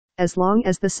As long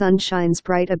as the sun shines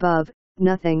bright above,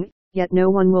 nothing, yet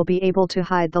no one will be able to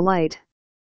hide the light.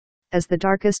 As the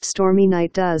darkest stormy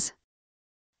night does.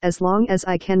 As long as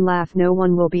I can laugh, no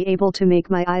one will be able to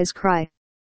make my eyes cry.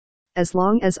 As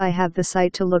long as I have the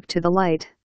sight to look to the light,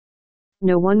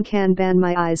 no one can ban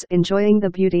my eyes enjoying the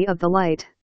beauty of the light.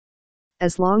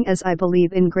 As long as I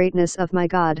believe in greatness of my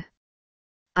God,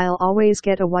 I'll always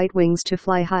get a white wings to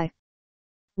fly high.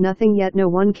 Nothing yet no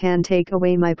one can take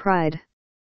away my pride.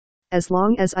 As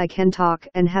long as I can talk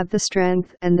and have the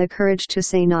strength and the courage to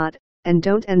say not, and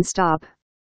don't and stop,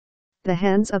 the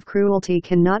hands of cruelty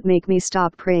cannot make me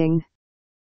stop praying.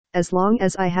 As long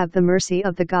as I have the mercy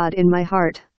of the God in my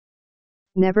heart,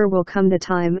 never will come the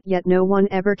time yet no one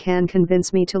ever can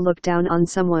convince me to look down on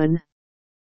someone.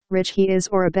 Rich he is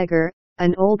or a beggar,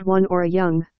 an old one or a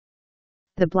young,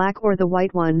 the black or the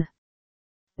white one.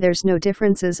 There's no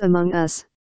differences among us.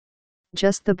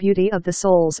 Just the beauty of the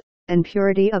souls, and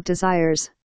purity of desires,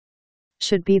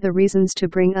 should be the reasons to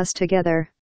bring us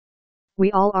together.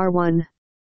 We all are one.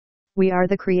 We are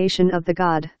the creation of the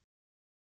God.